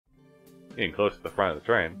Getting close to the front of the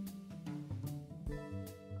train.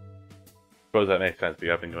 Suppose that makes sense, you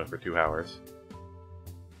have been going for 2 hours.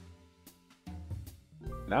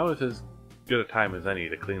 Now is as good a time as any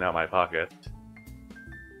to clean out my pockets.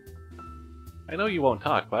 I know you won't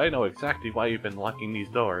talk, but I know exactly why you've been locking these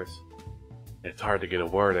doors. It's hard to get a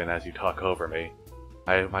word in as you talk over me.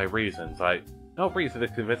 I have my reasons. No reason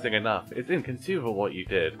is convincing enough. It's inconceivable what you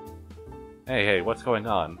did. Hey, what's going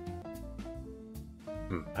on?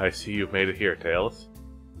 I see you've made it here, Tails.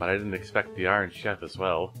 But I didn't expect the Iron Chef as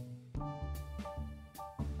well.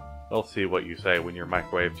 We'll see what you say when your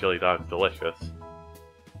microwave chili dog's delicious.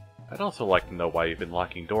 I'd also like to know why you've been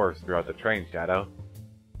locking doors throughout the train, Shadow.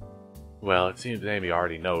 Well, it seems Amy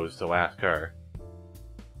already knows, so ask her.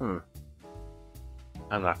 I'm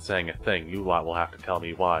not saying a thing. You lot will have to tell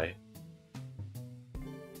me why.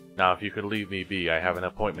 Now, if you could leave me be, I have an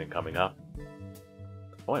appointment coming up.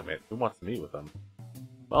 Appointment? Who wants to meet with them?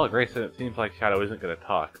 Well, Grayson, it seems like Shadow isn't going to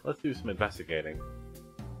talk. Let's do some investigating.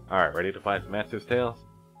 Alright, ready to find some answers, Tails?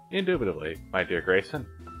 Indubitably, my dear Grayson.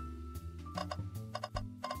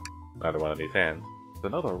 Another one of these hands. It's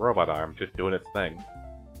another robot arm just doing its thing.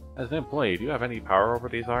 As an employee, do you have any power over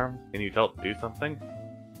these arms? Can you tell it to do something?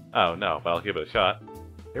 Oh, no, but I'll give it a shot.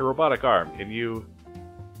 Hey, robotic arm, can you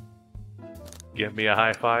give me a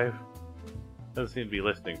high five? Doesn't seem to be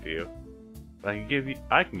listening to you. But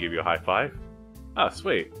I can give you a high five. Oh,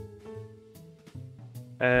 sweet.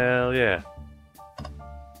 Hell yeah.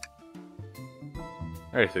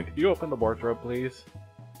 Alright, so could you open the wardrobe, please?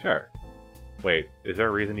 Sure. Wait, is there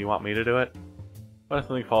a reason you want me to do it? What if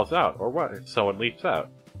something falls out? Or what if someone leaps out?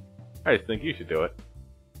 I just think you should do it.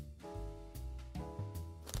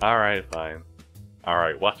 Alright, fine.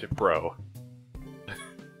 Alright, watch it, bro.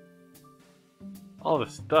 All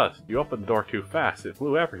this dust. You opened the door too fast. It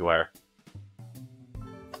flew everywhere.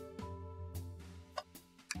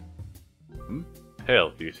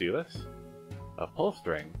 Tails, do you see this? A pull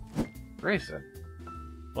string. Grayson.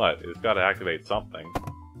 What? It's gotta activate something.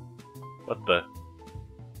 What the?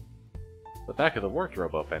 The back of the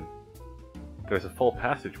wardrobe open. There's a full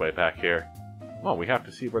passageway back here. Well, we have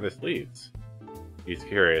to see where this leads. He's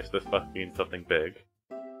curious. This must mean something big.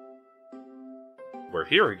 We're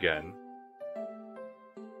here again.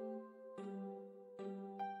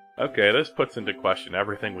 Okay, this puts into question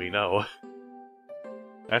everything we know.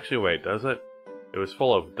 Actually, wait, does it? It was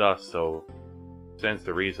full of dust, so stands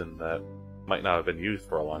to reason that might not have been used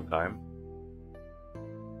for a long time.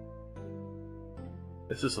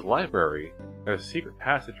 This is the library. There's a secret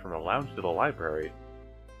passage from the lounge to the library.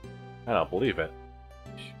 I don't believe it.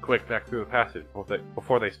 Quick, back through the passage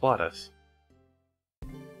before they spot us.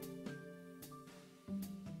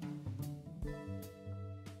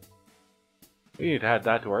 We need to add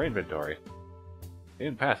that to our inventory.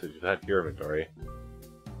 In passage, add to your inventory.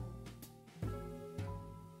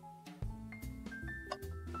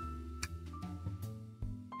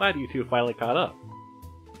 Glad you two finally caught up.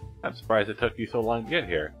 I'm surprised it took you so long to get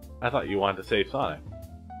here. I thought you wanted to save Sonic.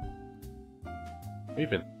 We've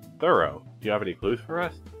been thorough. Do you have any clues for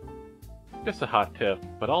us? Just a hot tip,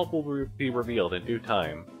 but all will be revealed in due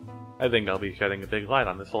time. I think I'll be shedding a big light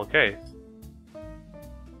on this whole case.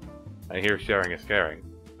 I hear sharing is caring.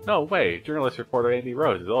 No way! Journalist reporter Andy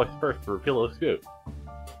Rose is always first to reveal a scoop.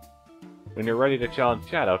 When you're ready to challenge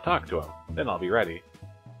Shadow, talk to him. Then I'll be ready.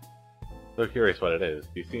 So curious what it is.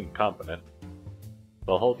 You seem confident.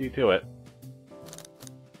 I'll hold you to it.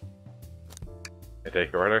 I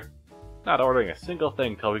take your order? Not ordering a single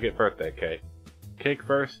thing till we get birthday cake. Cake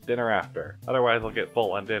first, dinner after. Otherwise I'll get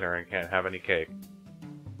full on dinner and can't have any cake.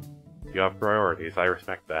 You have priorities, I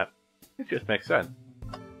respect that. It just makes sense.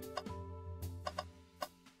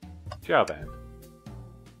 Chow Band.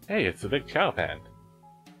 Hey, it's the big Chow Band.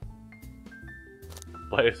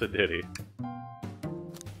 Play us a ditty.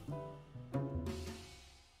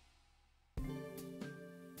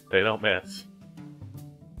 They don't miss.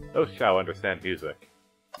 Those Chow understand music.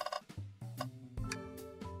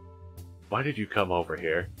 Why did you come over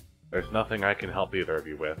here? There's nothing I can help either of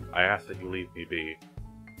you with. I ask that you leave me be.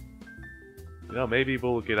 You know, maybe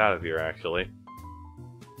we'll get out of here, actually.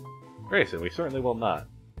 Grayson, we certainly will not.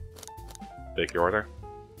 Take your order?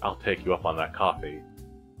 I'll take you up on that coffee.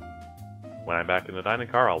 When I'm back in the dining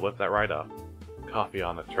car, I'll whip that right up. Coffee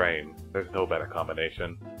on the train. There's no better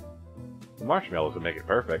combination. The marshmallows would make it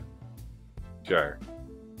perfect. Sure.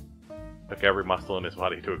 Took every muscle in his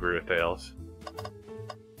body to agree with Tails.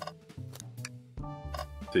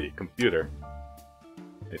 See, computer.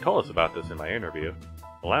 They told us about this in my interview.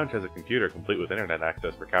 The lounge has a computer complete with internet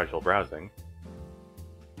access for casual browsing.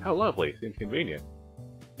 How lovely, seems convenient.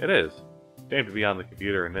 It is. Shame to be on the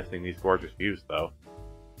computer and missing these gorgeous views, though.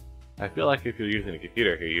 I feel like if you're using a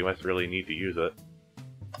computer here, you must really need to use it.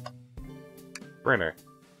 Printer.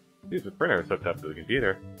 Use the printer is hooked up to the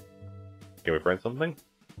computer. Can we print something?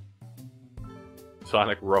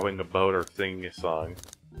 Sonic rowing a boat or singing a song.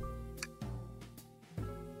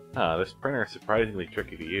 This printer is surprisingly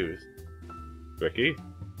tricky to use. Tricky?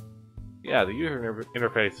 Yeah, the user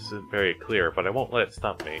interface isn't very clear, but I won't let it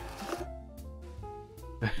stump me.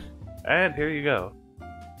 And here you go.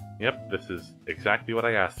 Yep, this is exactly what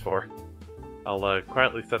I asked for. I'll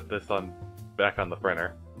quietly set this back on the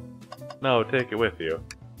printer. No, take it with you.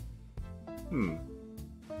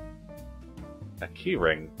 A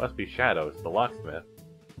keyring. Must be Shadow's, the locksmith.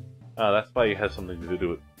 Oh, that's why he has something to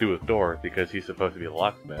do with doors, because he's supposed to be a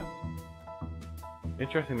locksmith.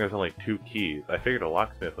 Interesting there's only 2 keys. I figured a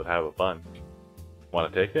locksmith would have a bunch.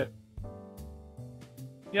 Want to take it?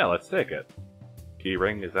 Yeah, let's take it.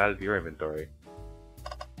 Keyring is added to your inventory.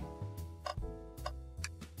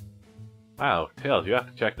 Wow, Tails, you have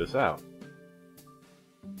to check this out.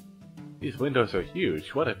 These windows are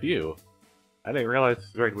huge. What a view. I didn't realize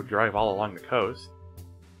this train would drive all along the coast.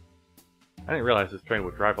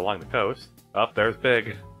 Oh, there's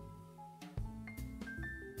Big.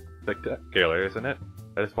 Spectacular, isn't it?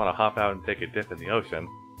 I just want to hop out and take a dip in the ocean.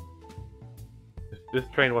 If this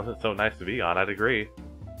train wasn't so nice to be on, I'd agree.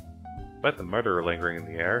 Despite the murder lingering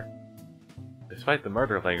in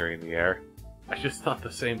the air, I just thought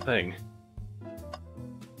the same thing.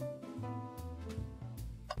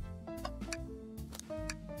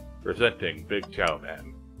 Presenting Big Chow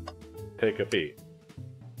Man. Take a beat.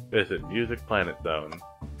 Visit Music Planet Zone.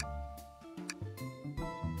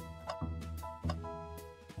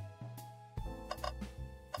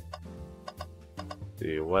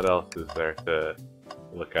 See, what else is there to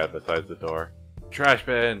look at besides the door? Trash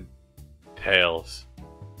bin! Tails.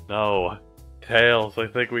 No. Tails, I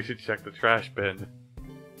think we should check the trash bin.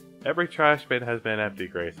 Every trash bin has been empty,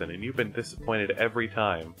 Grayson, and you've been disappointed every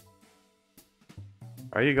time.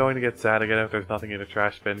 Are you going to get sad again if there's nothing in a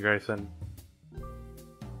trash bin, Grayson?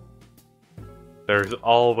 There's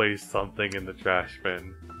always something in the trash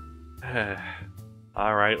bin.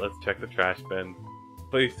 Alright, let's check the trash bin.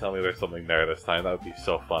 Please tell me there's something there this time, that would be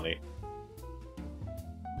so funny.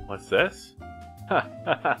 What's this? Ha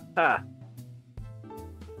ha ha ha!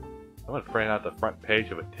 Someone printed out the front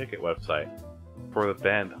page of a ticket website for the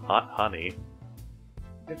band Hot Honey.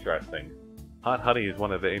 Interesting. Hot Honey is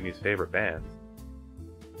one of Amy's favorite bands.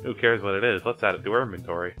 Who cares what it is? Let's add it to our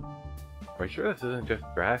inventory. Are you sure this isn't just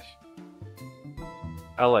trash?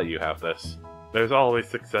 I'll let you have this. There's always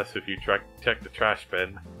success if you check the trash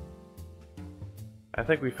bin. I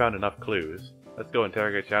think we found enough clues. Let's go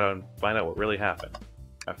interrogate Shadow and find out what really happened.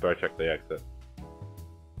 After I check the exit.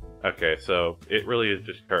 Okay, so it really is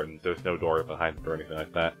just curtains. There's no door behind it or anything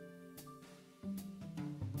like that.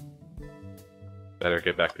 Better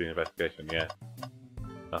get back to the investigation, yeah.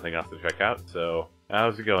 Nothing else to check out, so...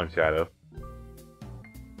 How's it going, Shadow?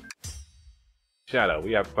 Shadow,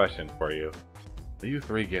 we have a question for you. Will you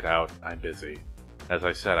 3 get out? I'm busy. As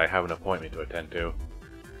I said, I have an appointment to attend to.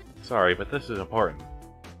 Sorry, but this is important.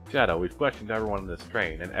 Shadow, we've questioned everyone in this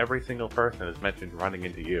train, and every single person has mentioned running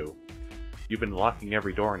into you. You've been locking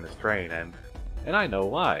every door in this train, and I know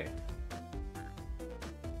why.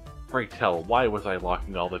 Pray tell, why was I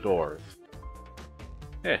locking all the doors?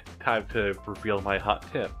 Time to reveal my hot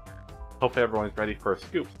tip. Hope everyone's ready for a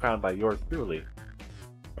scoop found by yours truly.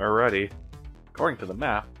 We're ready. According to the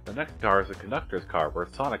map, the next car is a conductor's car where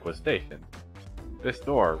Sonic was stationed. This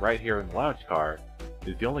door, right here in the lounge car,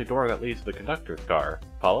 is the only door that leads to the conductor's car.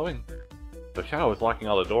 Following? So Shadow was locking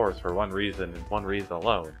all the doors for one reason and one reason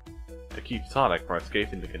alone. To keep Sonic from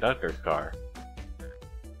escaping the conductor's car.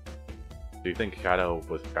 Do you think Shadow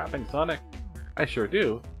was trapping Sonic? I sure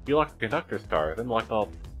do. He locked the conductor's car, then locked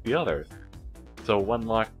all the others. So one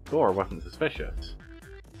locked door wasn't suspicious.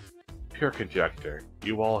 Pure conjecture.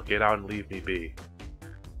 You all get out and leave me be.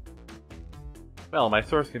 Well, my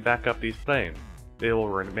source can back up these claims. They will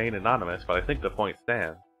remain anonymous, but I think the point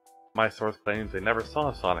stands. My source claims they never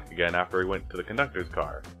saw Sonic again after he went to the conductor's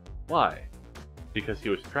car. Why? Because he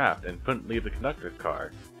was trapped and couldn't leave the conductor's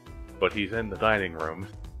car. But he's in the dining room.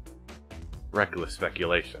 Reckless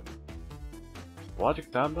speculation. Logic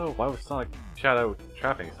sound though? Why was Shadow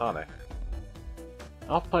trapping Sonic?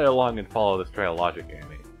 I'll play along and follow this trail of logic,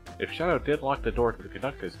 Amy. If Shadow did lock the door to the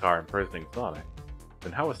conductor's car imprisoning Sonic,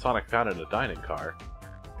 then how was Sonic found in a dining car?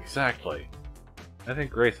 Exactly. I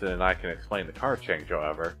think Grayson and I can explain the car change,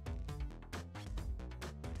 however.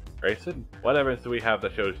 Grayson, what evidence do we have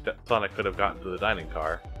that shows Sonic could have gotten to the dining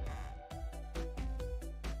car?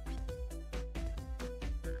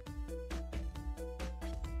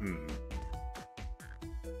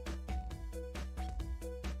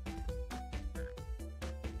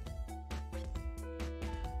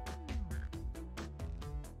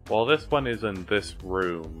 Well, this one is in this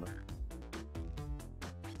room.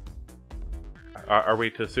 Are we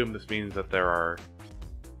to assume this means that there are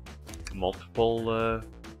multiple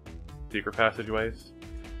secret passageways?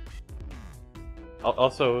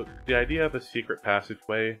 Also, the idea of a secret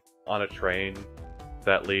passageway on a train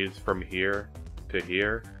that leads from here to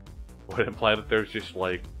here would imply that there's just,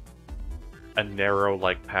 like, a narrow,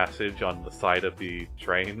 like, passage on the side of the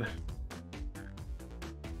train.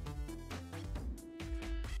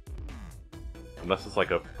 Unless it's like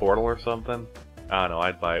a portal or something. I don't know,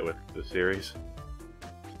 I'd buy it with the series.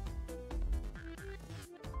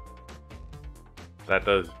 That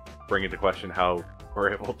does bring into question how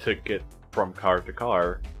we're able to get from car to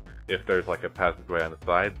car if there's like a passageway on the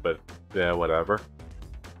side, but yeah, whatever.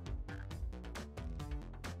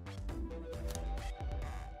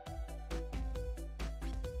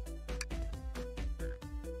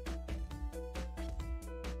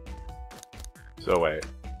 So wait.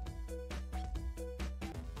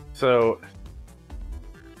 So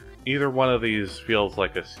either one of these feels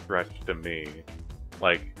like a stretch to me.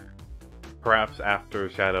 Like, perhaps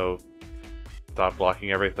after Shadow stopped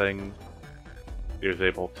blocking everything,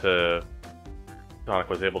 Sonic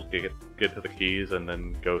was able to get to the keys and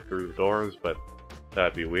then go through the doors, but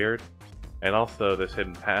that'd be weird. And also, this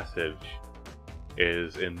hidden passage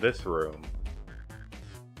is in this room.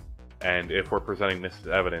 And if we're presenting this as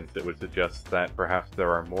evidence, it would suggest that perhaps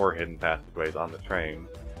there are more hidden passageways on the train.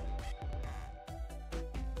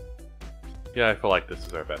 Yeah, I feel like this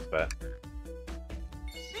is our best bet.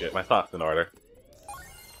 Get my thoughts in order.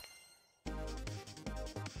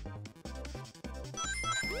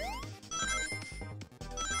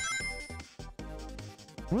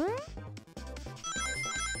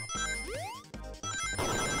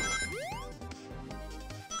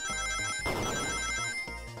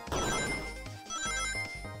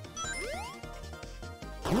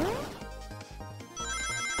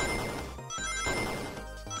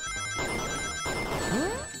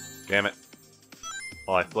 Damn it.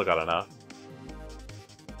 Well, I still got enough.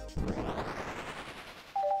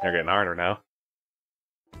 They're getting harder now.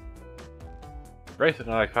 Grayson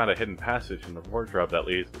and I found a hidden passage in the wardrobe that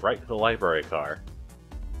leads right to the library car.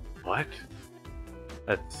 What?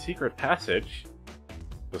 A secret passage?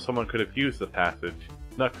 So someone could have used the passage,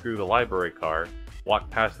 snuck through the library car,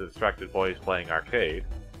 walked past the distracted boys playing arcade,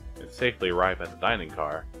 and safely arrive at the dining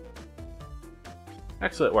car.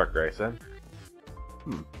 Excellent work, Grayson.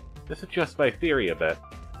 This adjusts my theory a bit.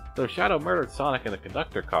 So Shadow murdered Sonic in the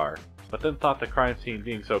conductor car, but then thought the crime scene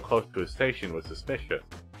being so close to his station was suspicious.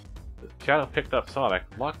 Shadow picked up Sonic,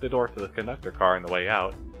 locked the door to the conductor car on the way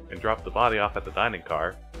out, and dropped the body off at the dining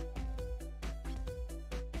car.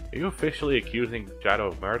 Are you officially accusing Shadow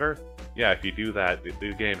of murder? Yeah, if you do that,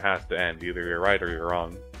 the game has to end. Either you're right or you're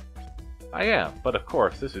wrong. I am, but of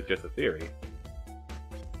course, this is just a theory.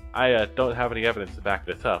 I don't have any evidence to back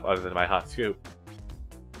this up, other than my hot scoop.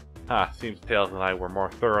 Seems Tails and I were more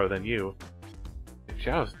thorough than you. If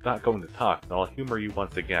Shadow's not going to talk, then I'll humor you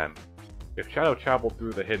once again. If Shadow traveled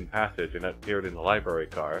through the hidden passage and appeared in the library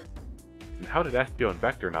car, then how did Espio and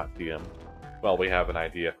Vector not see him? Well, we have an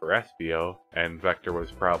idea for Espio, and Vector was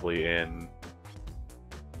probably in,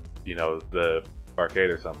 you know, the arcade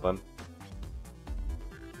or something.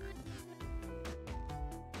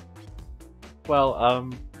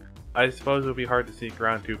 Well, I suppose it would be hard to sneak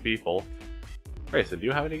around two people. Grayson, do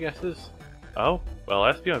you have any guesses? Oh? Well,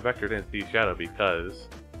 Espio and Vector didn't see Shadow because...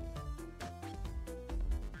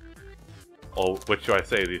 Oh, which do I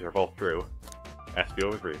say? These are both true.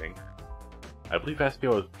 Espio was reading. I believe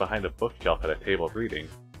Espio was behind a bookshelf at a table reading.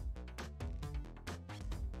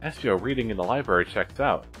 Espio reading in the library checks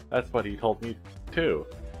out. That's what he told me, too.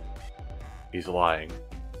 He's lying.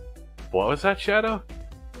 What was that, Shadow?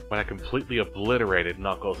 When I completely obliterated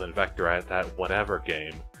Knuckles and Vector at that whatever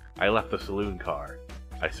game, I left the saloon car.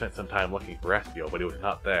 I spent some time looking for Espio, but he was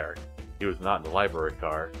not there. He was not in the library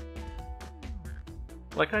car.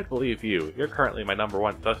 Like, I believe you. You're currently my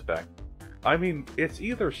 #1 suspect. I mean, it's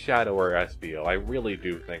either Shadow or Espio. I really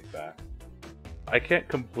do think that. I can't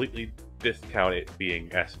completely discount it being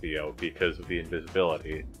Espio because of the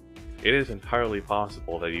invisibility. It is entirely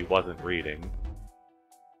possible that he wasn't reading.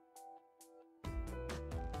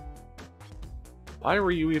 Why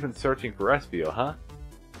were you even searching for Espio, huh?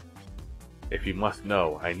 If you must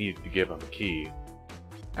know, I needed to give him a key.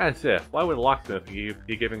 As if, why would Locksmith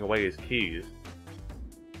be giving away his keys?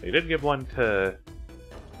 He did give one to,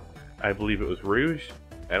 I believe it was Rouge,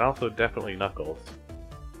 and also definitely Knuckles.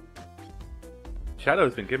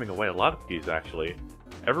 Shadow's been giving away a lot of keys, actually.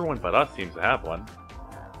 Everyone but us seems to have one.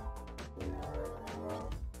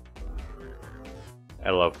 I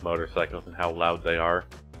love motorcycles and how loud they are.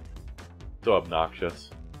 So obnoxious.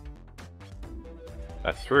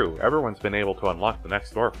 That's true. Everyone's been able to unlock the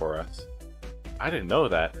next door for us. I didn't know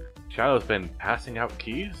that. Shadow's been passing out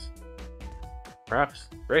keys? Perhaps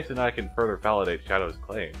Grayson and I can further validate Shadow's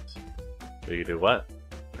claims. Will you do what?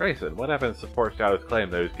 Grayson, what evidence supports Shadow's claim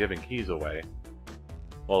that he's giving keys away?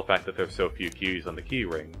 Well, the fact that there's so few keys on the key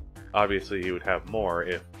ring. Obviously, he would have more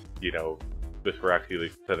if, you know, this were actually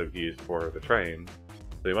the set of keys for the train.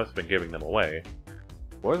 So he must have been giving them away.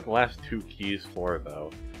 What are the last 2 keys for,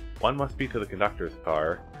 though? One must be to the conductor's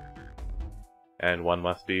car, and one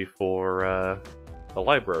must be for, the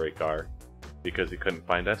library car, because he couldn't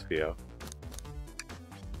find Espio.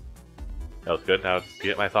 That was good. Now let's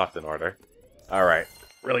get my thoughts in order. Alright,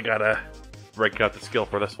 really gotta break out the skill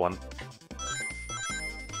for this one.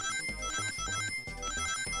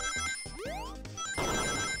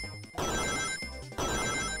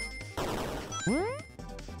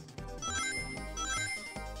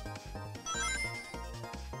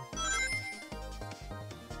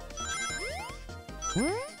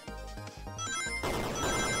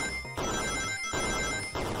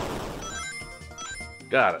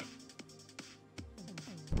 Got it.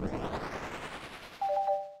 The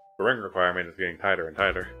ring requirement is getting tighter and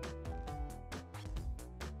tighter.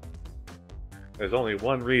 There's only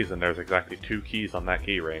one reason there's exactly 2 keys on that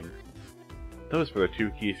key ring. Those were the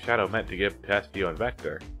 2 keys Shadow meant to give to Espio and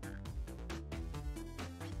Vector.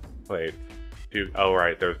 Wait, oh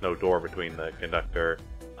right, there's no door between the conductor.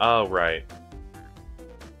 Oh right.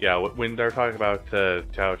 Yeah, when they're talking about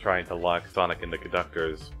Shadow trying to lock Sonic in the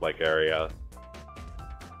conductor's, area,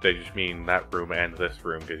 they just mean that room and this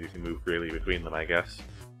room, because you can move freely between them, I guess.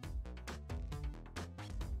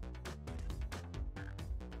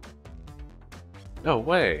 No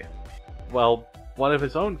way! Well, one of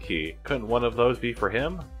his own key. Couldn't one of those be for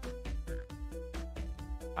him?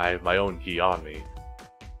 I have my own key on me.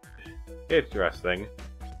 Interesting.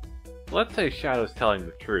 Let's say Shadow's telling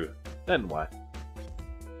the truth. Then what?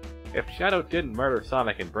 If Shadow didn't murder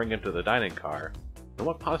Sonic and bring him to the dining car, then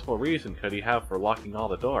what possible reason could he have for locking all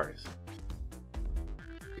the doors?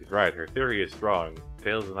 She's right, her theory is strong.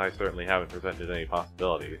 Tails and I certainly haven't presented any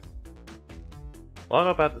possibilities. Well, I don't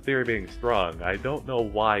know about the theory being strong. I don't know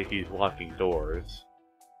why he's locking doors.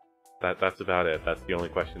 That's about it. That's the only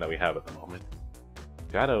question that we have at the moment.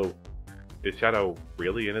 Is Shadow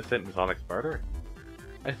really innocent in Sonic's murder?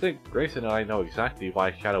 I think Grayson and I know exactly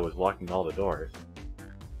why Shadow is locking all the doors.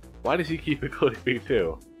 Why does he keep including me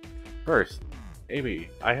too? First, Amy,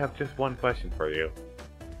 I have just one question for you.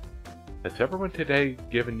 Has everyone today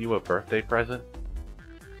given you a birthday present?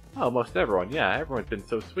 Oh, most everyone, yeah, everyone's been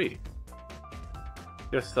so sweet.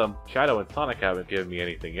 Just Shadow and Sonic haven't given me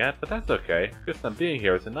anything yet, but that's okay. Just them being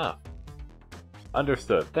here is enough.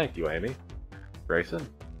 Understood. Thank you, Amy. Grayson?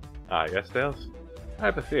 Ah, yes, Tails? I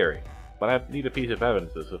have a theory, but I need a piece of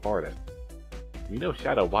evidence to support it. We know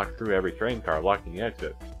Shadow walked through every train car locking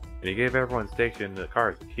exits, and he gave everyone stationed in the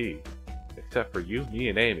cars a key. Except for you, me,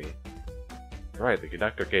 and Amy. Right, the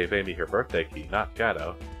conductor gave Amy her birthday key, not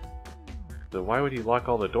Shadow. So why would he lock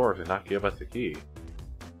all the doors and not give us a key?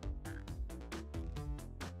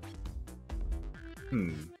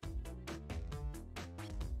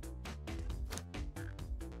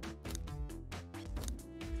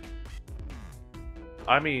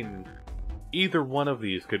 I mean, either one of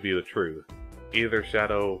these could be the truth. Either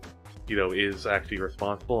Shadow, is actually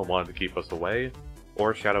responsible and wanted to keep us away,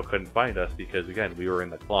 or Shadow couldn't find us because, again, we were in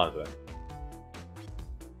the closet.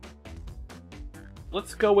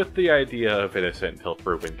 Let's go with the idea of innocent until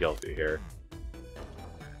proven guilty here.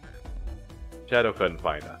 Shadow couldn't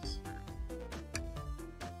find us.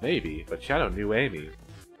 Maybe, but Shadow knew Amy.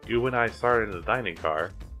 You and I started in the dining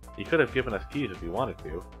car. He could have given us keys if he wanted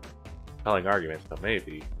to. Compelling argument, so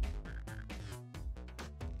maybe.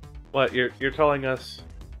 What, you're telling us,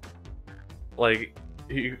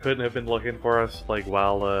 he couldn't have been looking for us,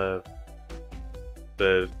 while,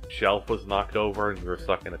 the shelf was knocked over and we were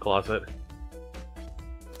stuck in a closet?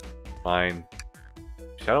 Fine.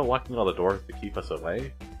 Shadow locking all the doors to keep us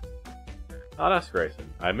away? Not us, Grayson.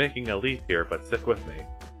 I'm making a leap here, but stick with me.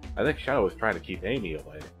 I think Shadow was trying to keep Amy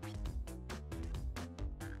away.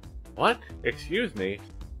 What? Excuse me?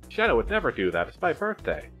 Shadow would never do that. It's my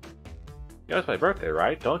birthday. You know it's my birthday,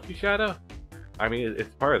 right? Don't you, Shadow? I mean,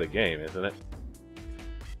 it's part of the game, isn't it?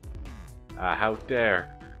 Ah, how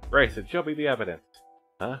dare. Grayson, show me the evidence.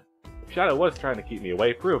 Huh? If Shadow was trying to keep me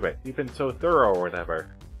away, prove it. You've been so thorough or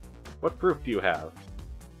whatever. What proof do you have?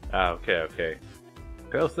 Ah, okay.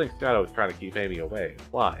 Tails thinks Shadow was trying to keep Amy away.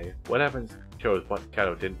 Why? What evidence shows what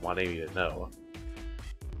Shadow didn't want Amy to know?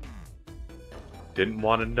 Didn't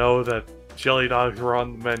want to know that chili dogs were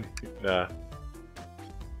on the menu. Nah.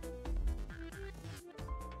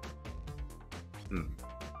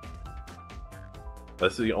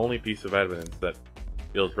 That's the only piece of evidence that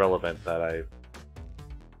feels relevant that I,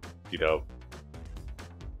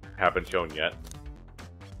 haven't shown yet.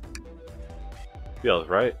 Feels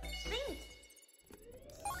right.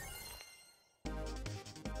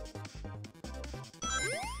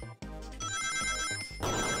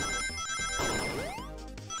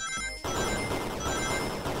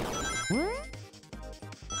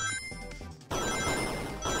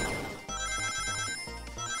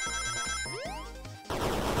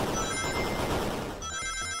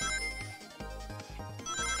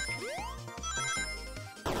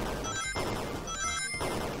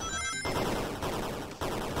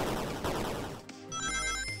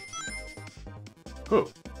 Whew.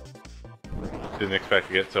 Didn't expect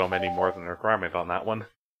to get so many more than a requirement on that one.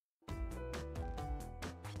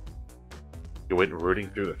 You went rooting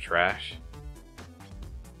through the trash?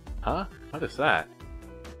 Huh? What is that?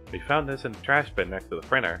 We found this in the trash bin next to the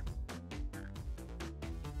printer.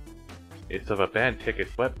 It's of a band's ticket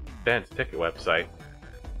website.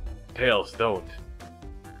 Tails, don't.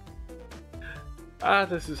 Ah,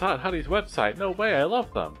 this is Hot Honey's website. No way, I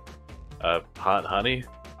love them. Hot Honey?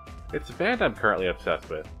 It's a band I'm currently obsessed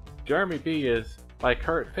with. Jeremy B is my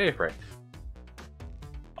current favorite.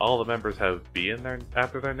 All the members have B in their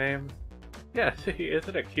after their name? Yeah, see,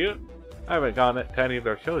 isn't it cute? I haven't gone to any of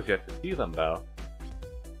their shows yet to see them, though.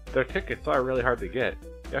 Their tickets are really hard to get.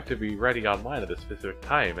 You have to be ready online at a specific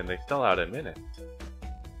time, and they sell out in minutes.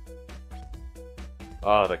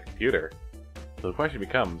 Oh, the computer. So the question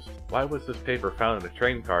becomes, why was this paper found in the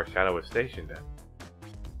train car Shadow was stationed in?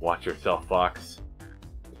 Watch yourself, Fox.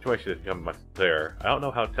 The choice should become much clearer. I don't know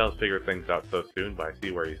how Tails figured things out so soon, but I see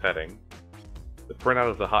where he's heading. The printout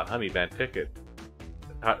of the Hot Honey Band ticket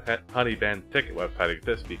website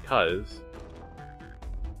exists because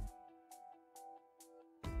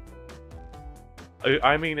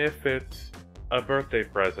I mean, if it's a birthday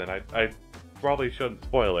present, I probably shouldn't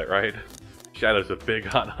spoil it, right? Shadow's a big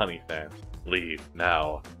Hot Honey fan. Leave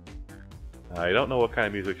now. I don't know what kind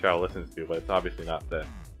of music Shadow listens to, but it's obviously not this.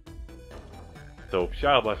 So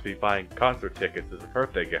Shadow must be buying concert tickets as a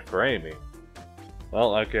birthday gift for Amy.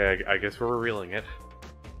 Well, okay, I guess we're revealing it.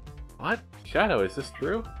 What? Shadow, is this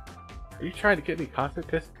true? Are you trying to get me concert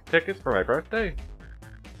tickets for my birthday?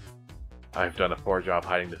 I've done a poor job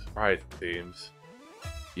hiding the surprise, it seems.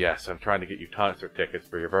 Yes, I'm trying to get you concert tickets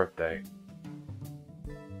for your birthday.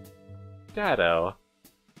 Shadow.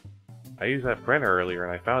 I used that printer earlier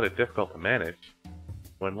and I found it difficult to manage.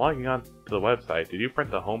 When logging on to the website, did you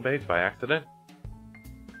print the homepage by accident?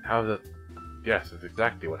 How's it? Yes, that's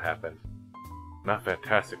exactly what happened. Not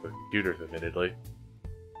fantastic with computers, admittedly.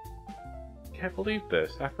 Can't believe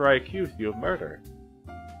this, after I accused you of murder.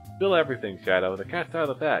 Spill everything, Shadow. The cat's out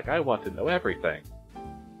of the bag. I want to know everything.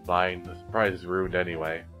 Fine, the surprise is ruined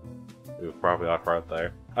anyway. It was probably off right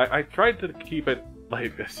there. I tried to keep it,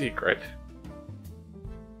 like, a secret.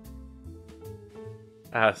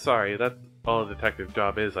 Sorry, that's all a detective's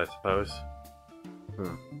job is, I suppose.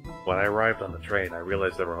 When I arrived on the train, I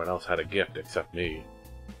realized everyone else had a gift except me.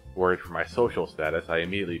 Worried for my social status, I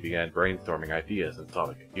immediately began brainstorming ideas and saw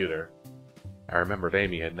the computer. I remembered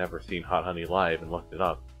Amy had never seen Hot Honey live and looked it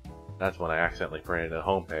up. That's when I accidentally printed a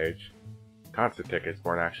homepage. Concert tickets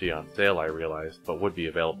weren't actually on sale, I realized, but would be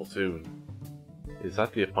available soon. Is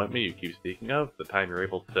that the appointment you keep speaking of? The time you're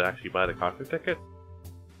able to actually buy the concert tickets?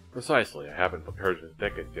 Precisely, I haven't purchased the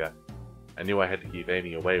tickets yet. I knew I had to keep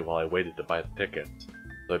Amy away while I waited to buy the tickets,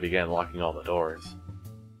 so I began locking all the doors.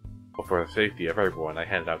 But for the safety of everyone, I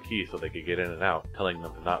handed out keys so they could get in and out, telling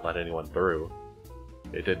them to not let anyone through.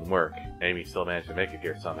 It didn't work. Amy still managed to make it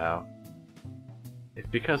here somehow. It's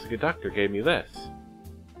because the conductor gave me this.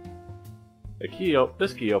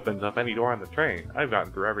 This key opens up any door on the train. I've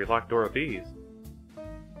gotten through every locked door of these.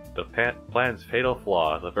 The plan's fatal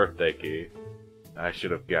flaw, the birthday key. I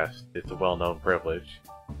should have guessed. It's a well-known privilege.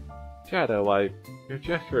 Shadow, your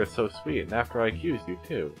gesture is so sweet, and after I accused you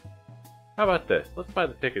too. How about this? Let's buy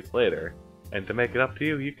the tickets later, and to make it up to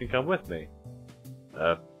you, you can come with me.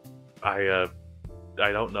 I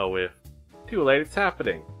don't know if... Too late, it's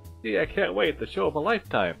happening. See, I can't wait, the show of a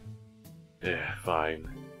lifetime. Yeah, fine.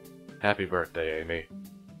 Happy birthday, Amy.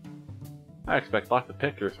 I expect lots of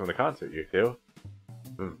pictures from the concert, you two.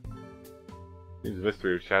 Seems the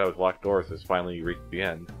mystery of Shadow's locked doors has finally reached the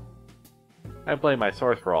end. I blame my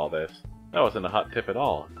source for all this. That wasn't a hot tip at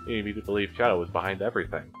all. He made me to believe Shadow was behind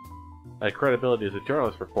everything. My credibility as a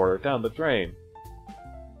journalist reporter down the drain.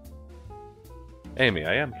 Amy,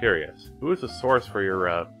 I am curious. Who is the source for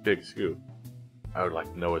your, big scoop? I would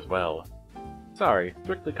like to know as well. Sorry,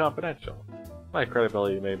 strictly confidential. My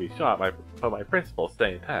credibility may be shot, but my principles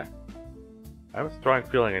stay intact. I have a strong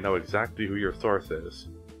feeling I know exactly who your source is.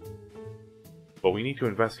 But we need to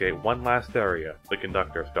investigate one last area, the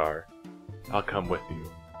conductor's car. I'll come with you.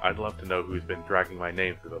 I'd love to know who's been dragging my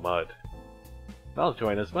name through the mud. I'll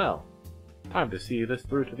join as well. Time to see this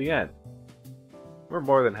through to the end. We're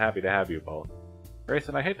more than happy to have you both.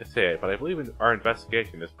 Grayson, I hate to say it, but I believe our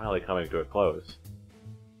investigation is finally coming to a close.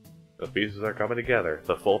 The pieces are coming together.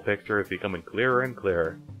 The full picture is becoming clearer and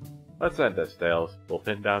clearer. Let's end this, Tails. We'll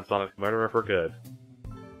pin down Sonic's murderer for good.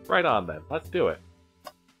 Right on then, let's do it.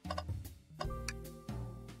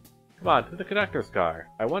 Come on, to the conductor's car.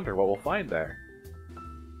 I wonder what we'll find there.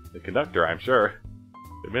 The conductor, I'm sure.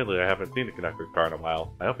 Admittedly, I haven't seen the conductor's car in a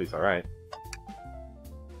while. I hope he's alright.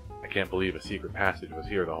 I can't believe a secret passage was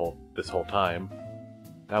here this whole time.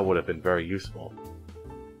 That would have been very useful.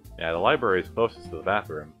 Yeah, the library is closest to the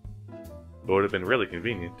bathroom. It would have been really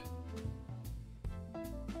convenient.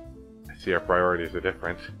 I see our priorities are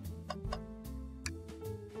different.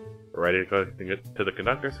 We're ready to go to the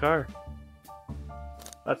conductor's car?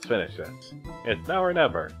 Let's finish this. It's now or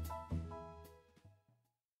never.